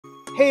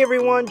Hey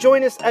everyone,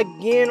 join us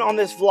again on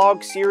this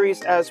vlog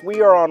series as we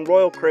are on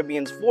Royal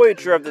Caribbeans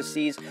Voyager of the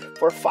Seas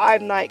for a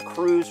 5-night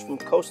cruise from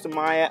Costa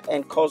Maya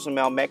and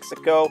Cozumel,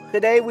 Mexico.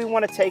 Today we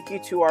want to take you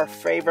to our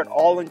favorite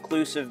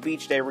all-inclusive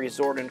beach day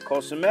resort in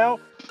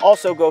Cozumel,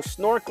 also go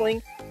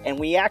snorkeling, and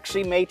we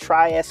actually may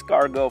try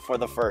escargot for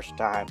the first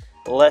time.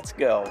 Let's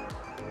go.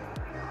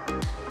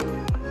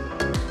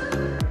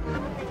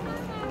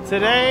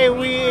 Today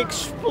we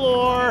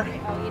explore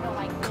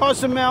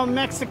Cozumel,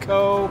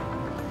 Mexico.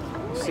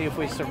 See if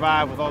we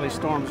survive with all these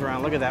storms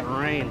around. Look at that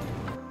rain.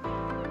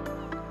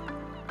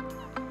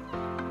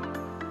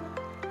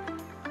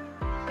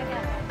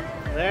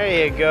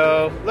 There you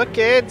go. Look,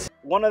 kids.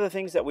 One of the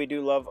things that we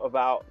do love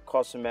about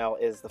Cozumel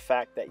is the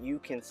fact that you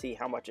can see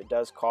how much it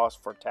does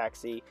cost for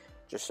taxi,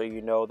 just so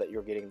you know that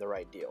you're getting the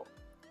right deal.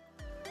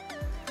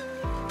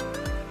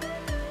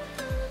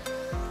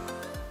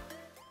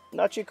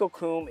 Nachi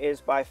Cocom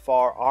is by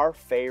far our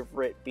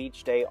favorite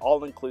beach day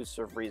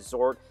all-inclusive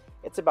resort.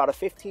 It's about a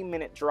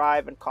 15-minute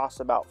drive and costs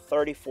about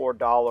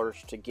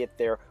 $34 to get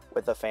there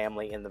with a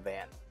family in the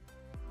van.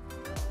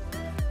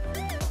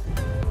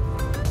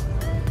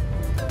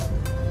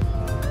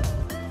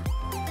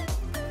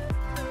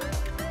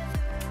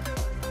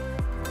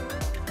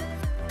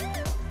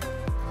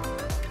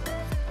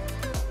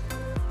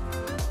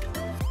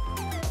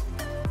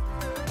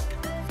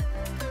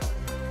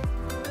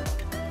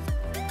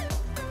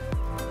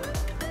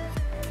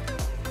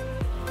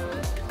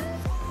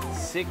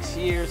 Six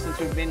years since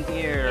we've been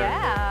here.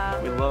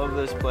 Yeah. We love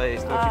this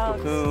place. Nachi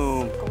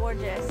Cocom. It's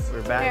gorgeous.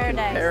 We're back in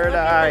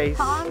paradise.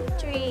 Palm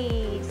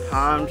trees.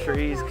 Palm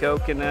trees,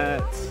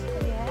 coconuts.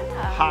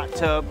 Yeah. Hot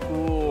tub,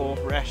 pool,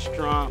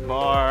 restaurant,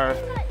 bar.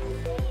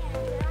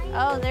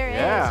 Oh, there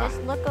is.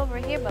 Just look over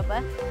here,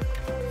 Bubba.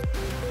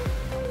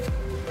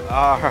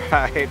 All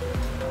right.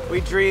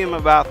 We dream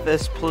about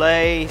this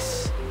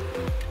place.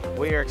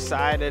 We are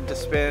excited to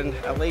spend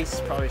at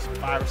least probably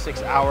 5 or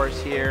 6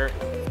 hours here.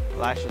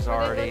 Lash is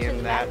already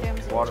in that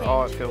water.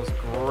 Oh, it feels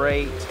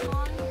great.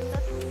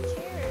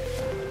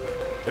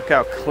 Look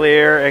how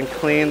clear and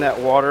clean that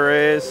water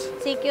is.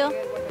 Ezekiel.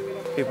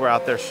 People are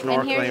out there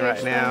snorkeling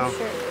right now.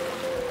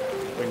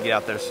 We can get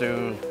out there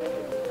soon.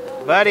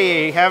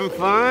 Buddy, you having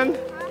fun?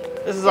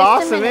 This is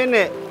awesome, isn't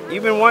it?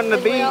 You've been wanting the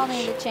beach. We all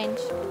need to change.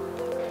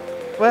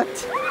 What?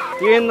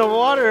 You're in the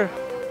water.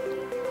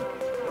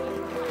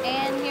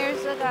 And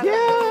here's the dog.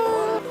 Yeah.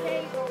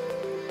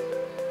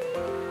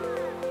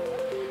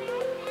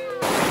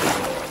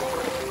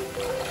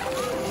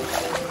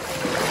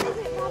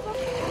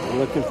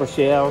 Looking for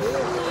shells.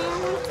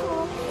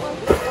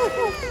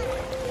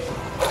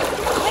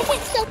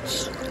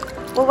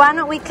 Well, why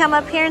don't we come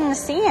up here in the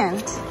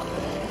sand?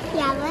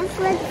 Yeah, let's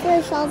look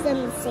for shells in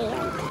the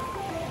sand.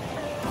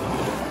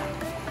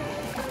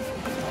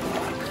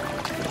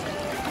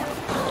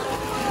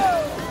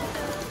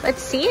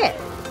 Let's see it.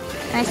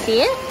 Can I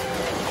see it?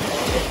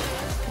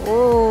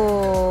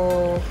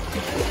 Whoa.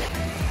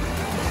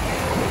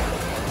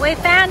 We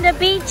found a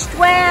beached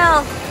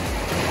whale.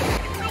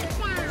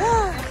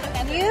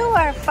 You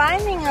are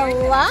finding a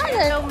lot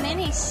of so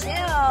many shells.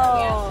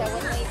 Yeah, so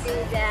when we do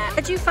that.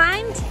 What'd you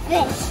find?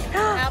 Fish.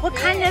 What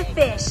kind of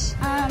fish?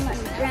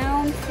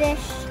 Brown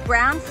fish.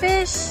 Brown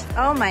fish?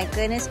 Oh my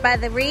goodness, by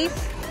the reef?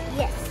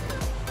 Yes.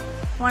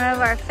 One of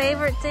our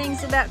favorite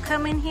things about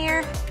coming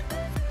here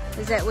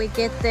is that we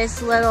get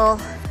this little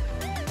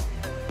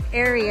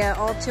area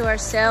all to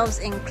ourselves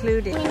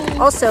included.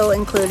 Also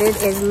included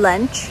is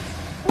lunch,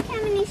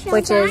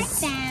 which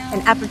is an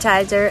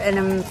appetizer and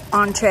an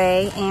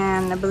entree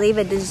and I believe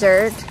a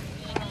dessert.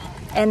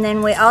 And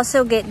then we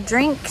also get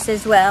drinks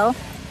as well.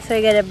 So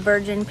we get a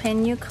virgin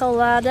pina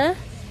colada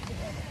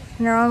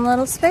and our own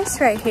little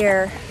space right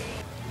here.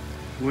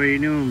 What are you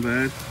doing,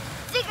 bud?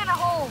 Digging a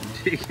hole.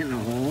 Digging a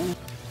hole?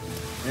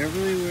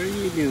 Beverly, what are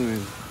you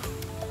doing?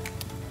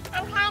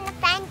 I'm trying to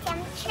find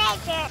some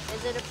treasure.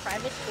 Is it a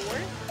private tour?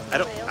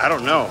 I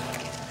don't know.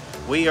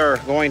 We are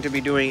going to be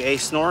doing a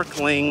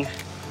snorkeling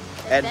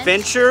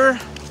adventure.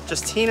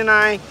 Just Teen and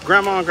I.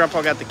 Grandma and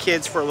Grandpa got the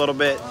kids for a little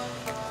bit.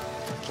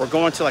 We're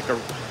going to like a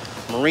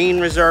marine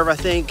reserve, I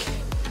think.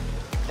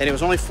 And it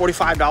was only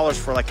 $45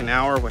 for like an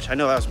hour, which I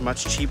know that was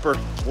much cheaper.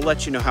 We'll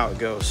let you know how it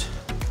goes.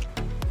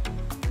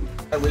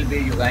 I will be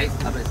you guys.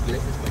 Habla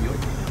español,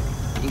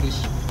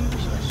 English,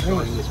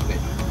 English, okay.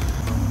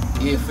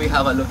 If we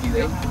have a lucky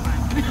day.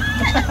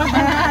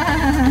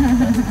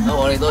 Don't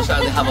worry, those are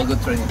they have a good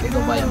training. They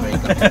don't buy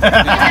American.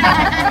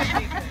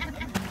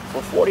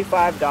 For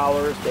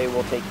 $45, they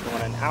will take you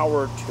on an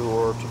hour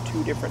tour to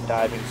 2 different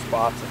diving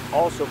spots and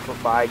also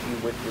provide you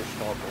with your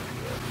snorkel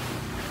gear.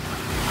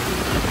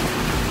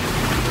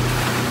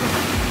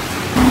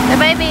 It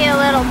might be a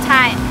little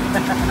tight.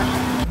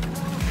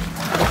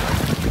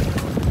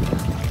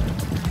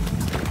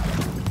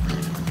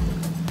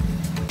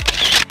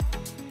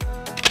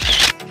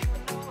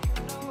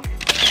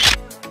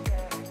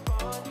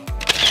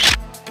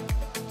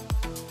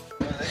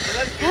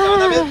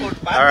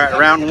 All right,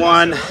 round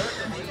 1.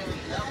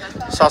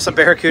 Saw some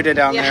barracuda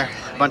down there.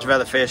 A bunch of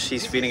other fish.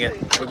 He's feeding it.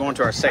 we're going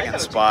to our second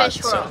spot.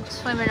 Fish world,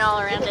 swimming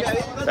all around it.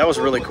 That was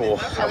really cool.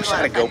 I wish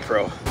I had a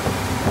GoPro.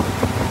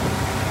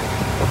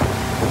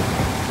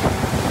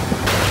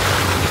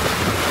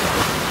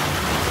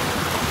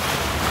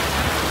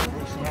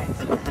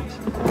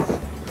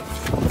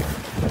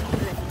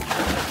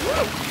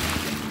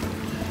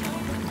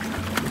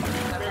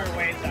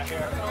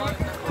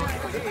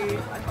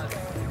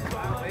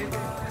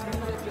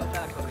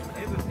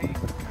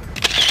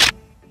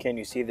 Can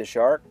you see the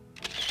shark?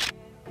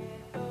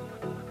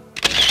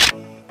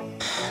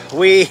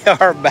 We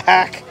are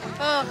back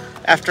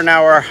after an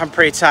hour. I'm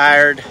pretty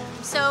tired.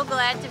 I'm so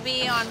glad to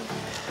be on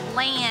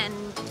land.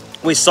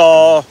 We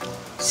saw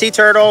sea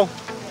turtle,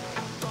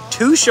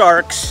 2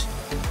 sharks,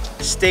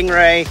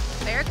 stingray,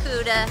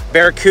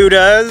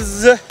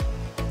 barracudas,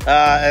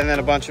 and then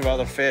a bunch of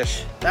other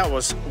fish. That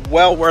was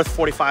well worth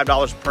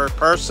 $45 per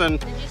person.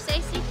 Did you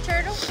say sea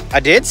turtle? I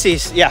did see,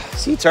 yeah,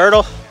 sea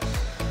turtle.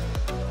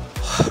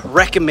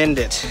 Recommend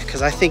it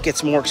because I think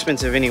it's more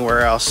expensive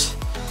anywhere else.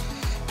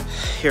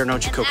 Here in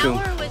Nachi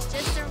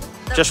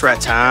Cocom. Just right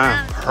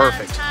time.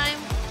 Perfect.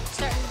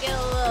 Starting to get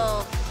a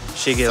little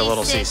She get a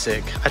little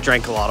seasick. I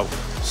drank a lot of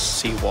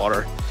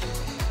seawater.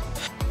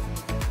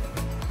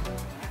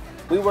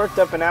 We worked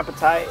up an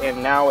appetite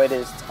and now it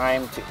is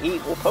time to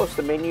eat. We'll post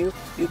the menu.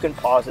 You can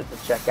pause it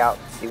to check out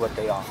and see what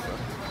they offer.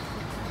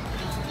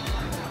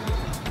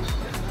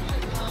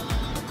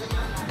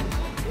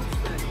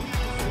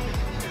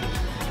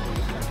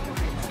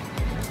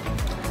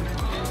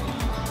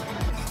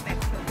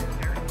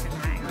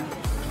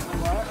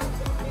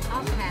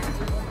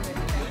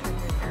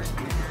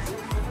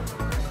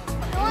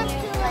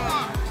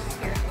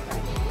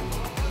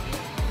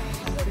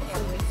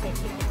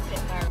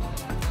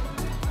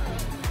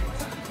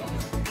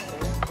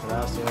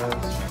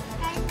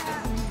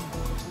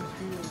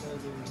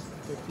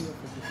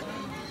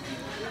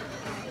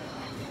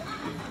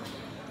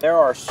 There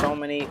are so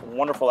many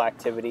wonderful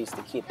activities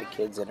to keep the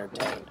kids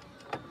entertained.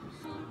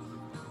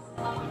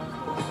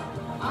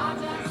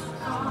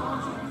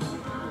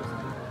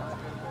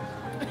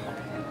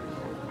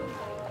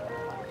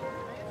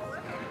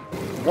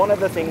 One of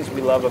the things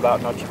we love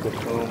about Nachi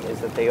Cocom is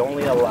that they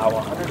only allow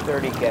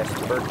 130 guests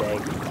per day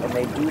and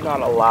they do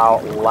not allow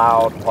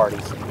loud party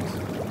scenes.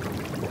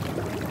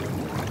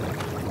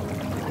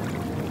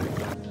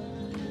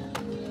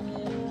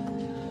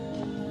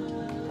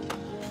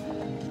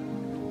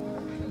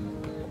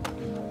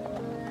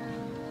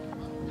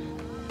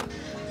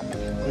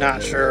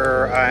 Not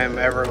sure I'm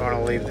ever going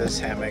to leave this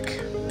hammock.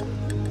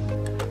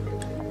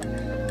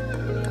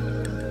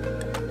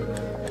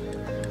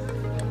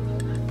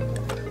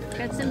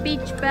 Got some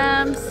beach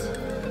bums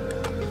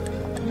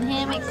and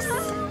hammocks.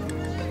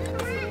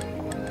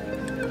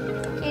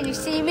 Can you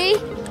see me?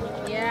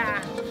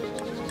 Yeah.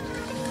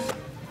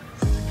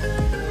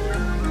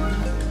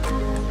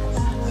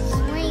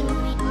 Swing.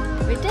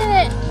 We did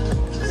it.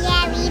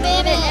 Yeah, we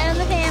did it. And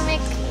the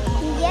hammock.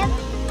 Yep.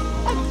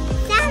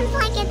 It sounds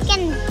like it's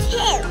gonna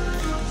tip.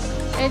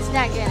 It's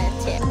not gonna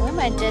tip. We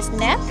might just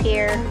nap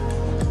here.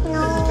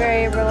 No. It's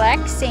very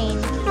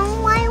relaxing.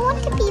 No, I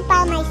want to be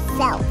by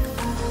myself.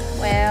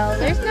 Well,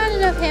 there's not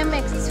enough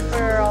hammocks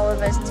for all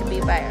of us to be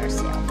by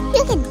ourselves.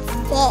 You can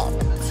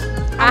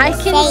sit. I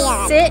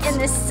can sit in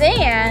the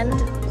sand.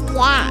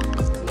 Yeah.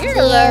 You're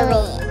a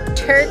little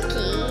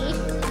turkey.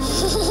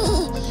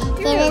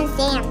 Sit in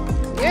sand.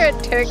 You're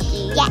a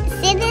turkey. Yeah,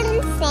 sit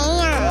in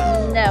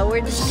sand. No,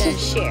 we're just gonna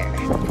share.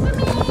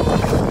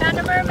 Found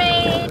a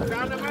mermaid.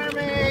 Found a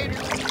mermaid.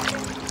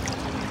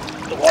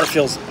 The water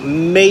feels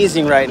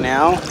amazing right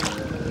now.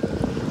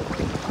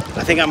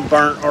 I think I'm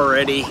burnt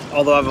already,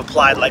 although I've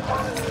applied like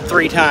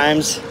 3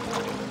 times.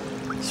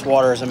 This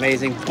water is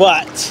amazing,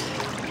 but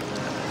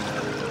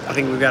I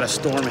think we've got a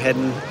storm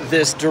heading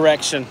this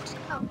direction.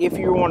 If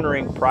you're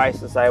wondering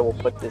prices, I will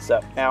put this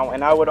up now,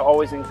 and I would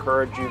always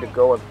encourage you to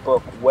go and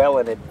book well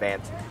in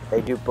advance.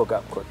 They do book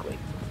up quickly.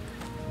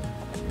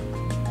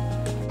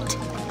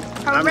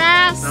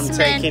 Harassment. I'm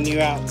taking you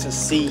out to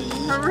sea.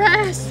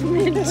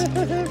 Harassment.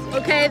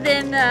 Okay,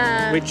 then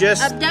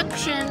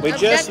abduction. We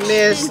just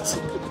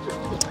missed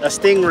a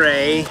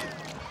stingray,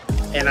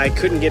 and I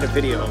couldn't get a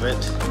video of it.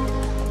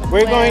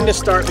 We're going to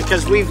start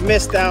because we've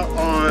missed out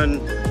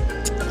on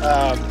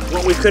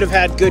what we could have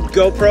had good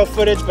GoPro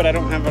footage, but I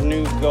don't have a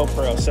new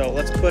GoPro. So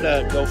let's put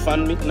a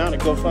GoFundMe, not a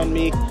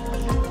GoFundMe,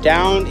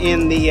 down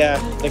in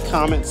the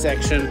comment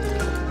section.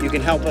 You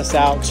can help us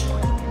out,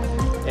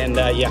 and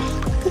yeah.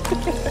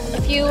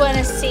 If you want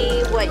to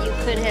see what you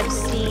could have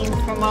seen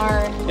from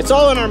our, it's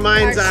all in our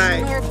mind's eye.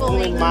 Snorkeling.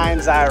 Only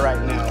mind's eye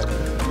right now.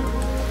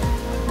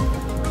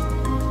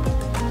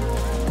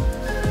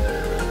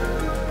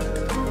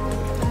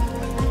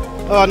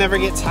 Oh, I'll never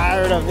get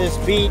tired of this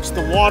beach.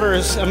 The water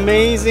is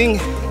amazing.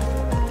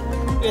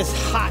 It's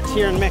hot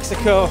here in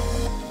Mexico.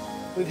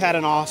 We've had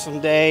an awesome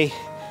day,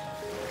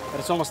 but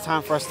it's almost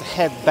time for us to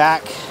head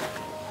back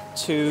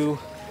to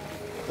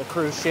the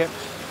cruise ship.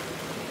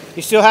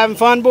 You still having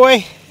fun,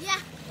 boy? Yeah.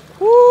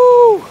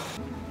 Woo!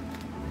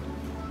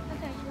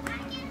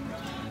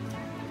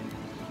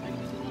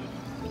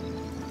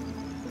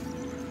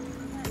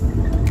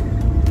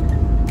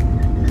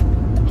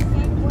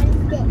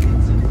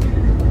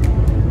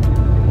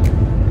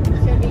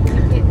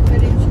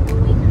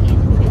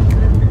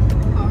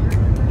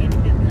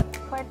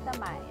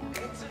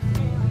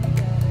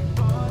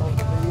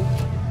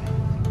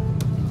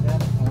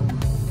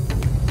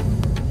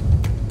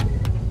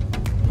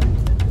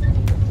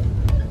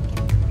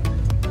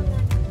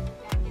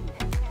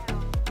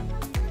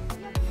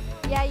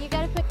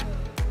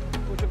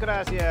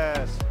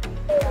 Gracias.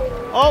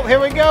 Oh, here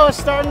we go. It's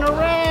starting to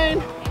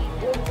rain.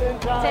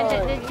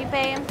 Did you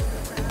pay him?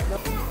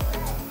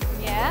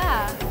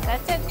 Yeah,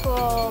 that's a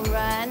cool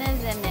run,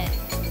 isn't it?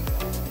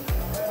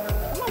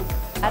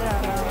 I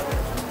don't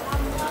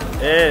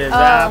know. It is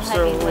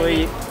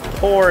absolutely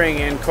pouring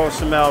in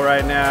Cozumel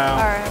right now.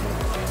 Or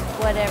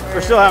whatever.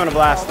 We're still having a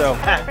blast though.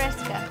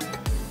 Fresca.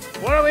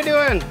 What are we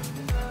doing?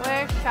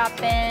 We're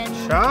shopping.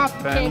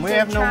 Shopping? We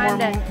have no more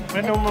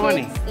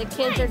money. The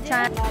kids are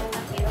trying.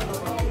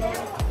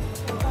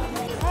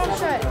 I'll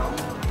show it.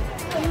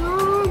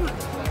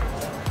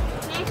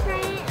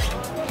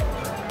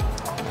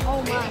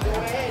 Oh my.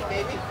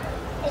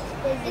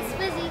 It's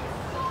busy.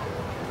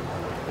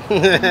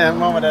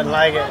 Mama doesn't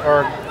like it,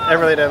 or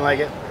Everly doesn't like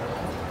it.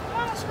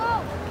 Let's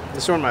go.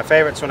 This is one of my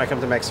favorites when I come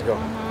to Mexico.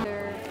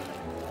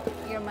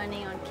 Your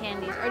money on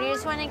candies. Or do you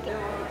just want to...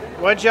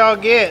 What'd y'all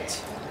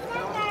get?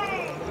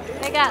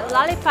 They got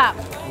lollipop.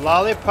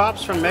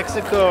 Lollipops from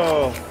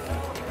Mexico.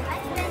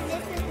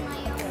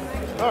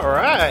 All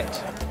right.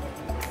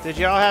 Did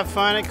y'all have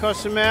fun at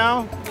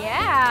Cozumel?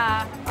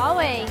 Yeah,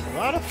 always. A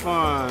lot of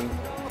fun.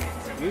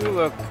 You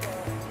look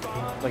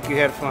like you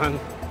had fun.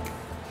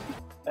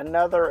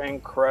 Another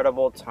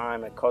incredible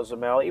time at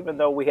Cozumel. Even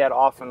though we had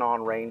off and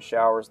on rain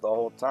showers the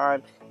whole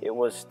time, it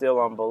was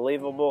still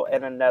unbelievable,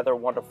 and another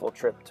wonderful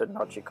trip to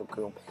Nachi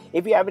Cocom.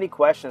 If you have any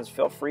questions,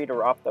 feel free to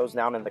drop those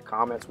down in the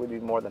comments. We'd be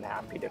more than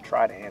happy to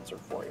try to answer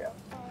for you.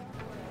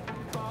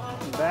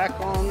 Back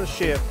on the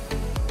ship.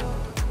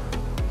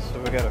 So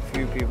we got a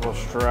few people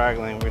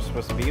straggling. We're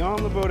supposed to be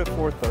on the boat at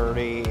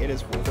 4:30. It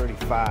is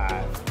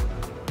 4:35.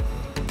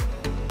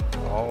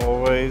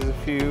 Always a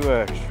few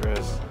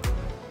extras.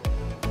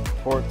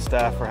 Port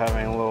staff are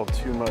having a little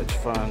too much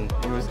fun.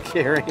 He was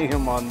carrying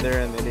him on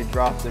there and then he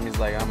dropped him. He's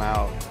like, I'm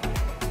out.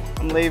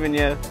 I'm leaving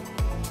you.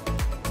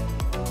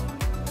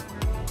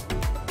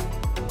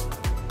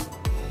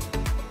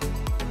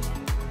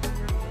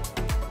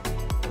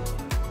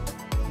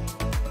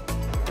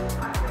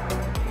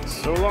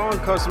 So long,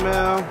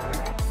 Cozumel.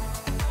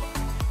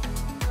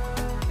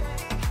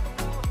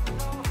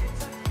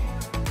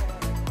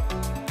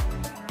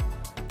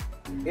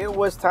 It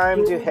was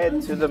time to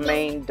head to the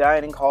main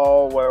dining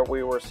hall where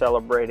we were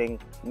celebrating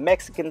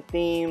Mexican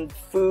themed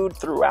food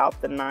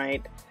throughout the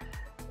night.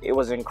 It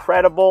was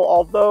incredible,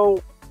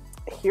 although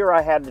here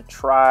I had to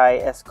try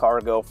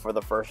escargot for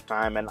the first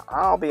time, and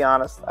I'll be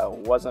honest, I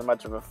wasn't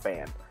much of a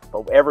fan,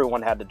 but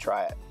everyone had to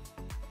try it.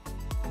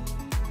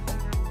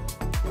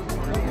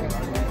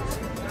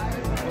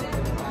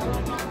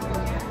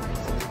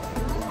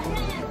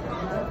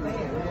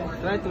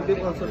 Try to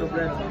dip also the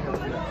bread.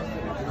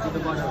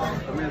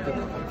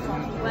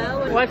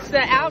 Well, what's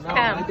the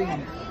outcome?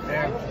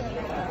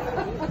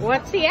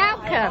 What's the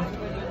outcome?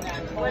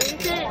 What do you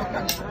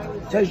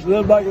think? Tastes a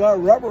little like a lot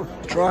of rubber.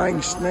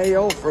 Trying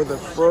snail for the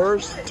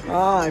first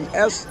time.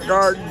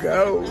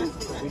 Escargot.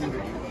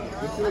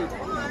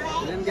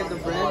 Then get the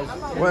bread.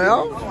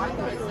 Well,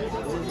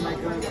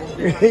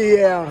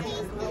 yeah.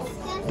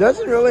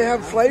 Doesn't really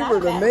have flavor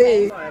to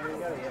me.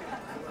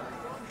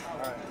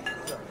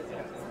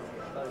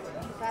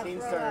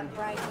 Team's turn.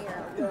 Right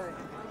here.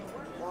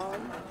 1,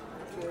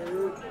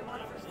 2,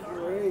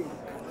 3.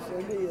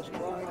 Cindy is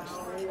trying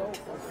snail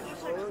for the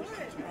first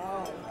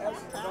time.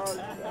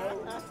 Escargot.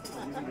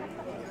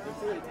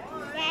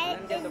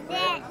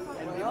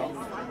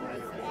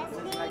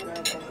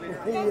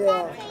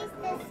 Yeah.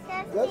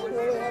 Doesn't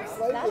really have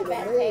flavor to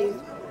me.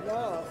 No.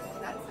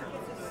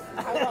 I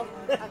won't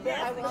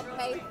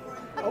pay.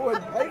 I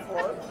wouldn't pay for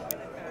it.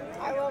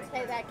 I won't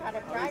pay that kind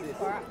of price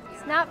for it.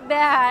 It's not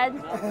bad,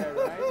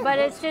 but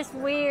it's just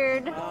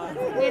weird,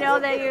 you know,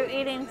 that you're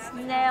eating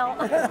snail.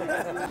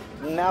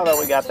 Now that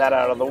we got that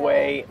out of the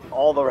way,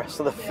 all the rest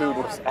of the food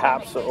was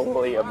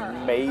absolutely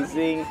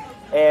amazing.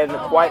 And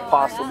quite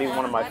possibly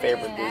one of my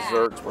favorite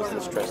desserts was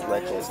this tres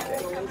leches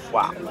cake.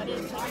 Wow. What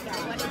is the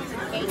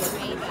cake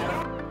made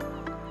of?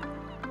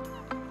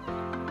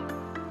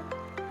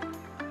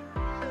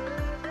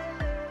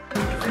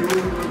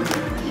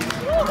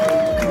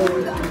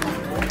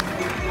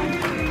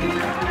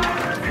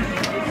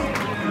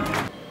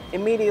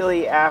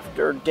 Immediately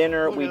after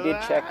dinner, we did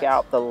check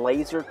out the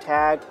laser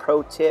tag.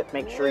 Pro tip,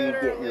 make sure you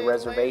get your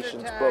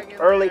reservations booked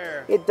early.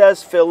 It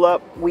does fill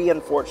up. We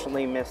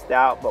unfortunately missed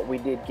out, but we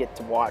did get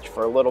to watch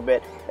for a little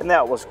bit, and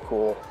that was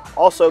cool.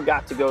 Also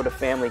got to go to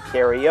family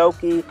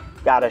karaoke,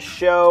 got a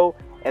show,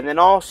 and then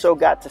also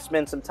got to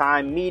spend some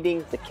time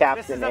meeting the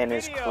captain and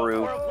his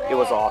crew. It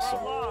was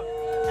awesome.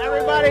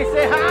 Everybody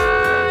say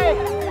hi!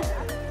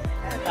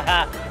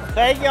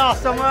 Thank y'all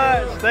so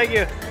much. Thank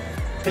you.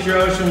 Treasure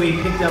Ocean, we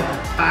picked up a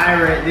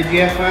pirate. Did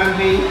you have fun,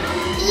 Pete?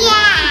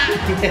 Yeah.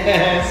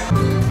 Yes.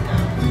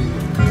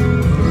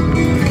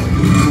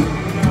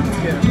 Let's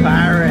get a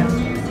pirate.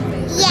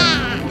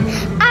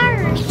 Yeah. Our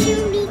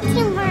shooty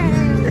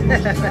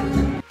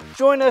timber.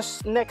 Join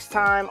us next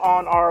time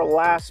on our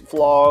last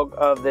vlog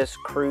of this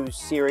cruise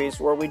series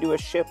where we do a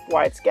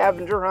ship-wide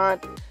scavenger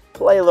hunt,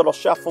 play a little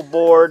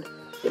shuffleboard,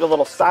 get a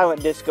little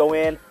silent disco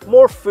in,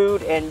 more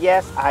food, and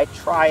yes, I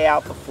try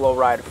out the flow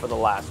rider for the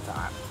last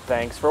time.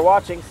 Thanks for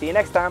watching. See you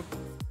next time.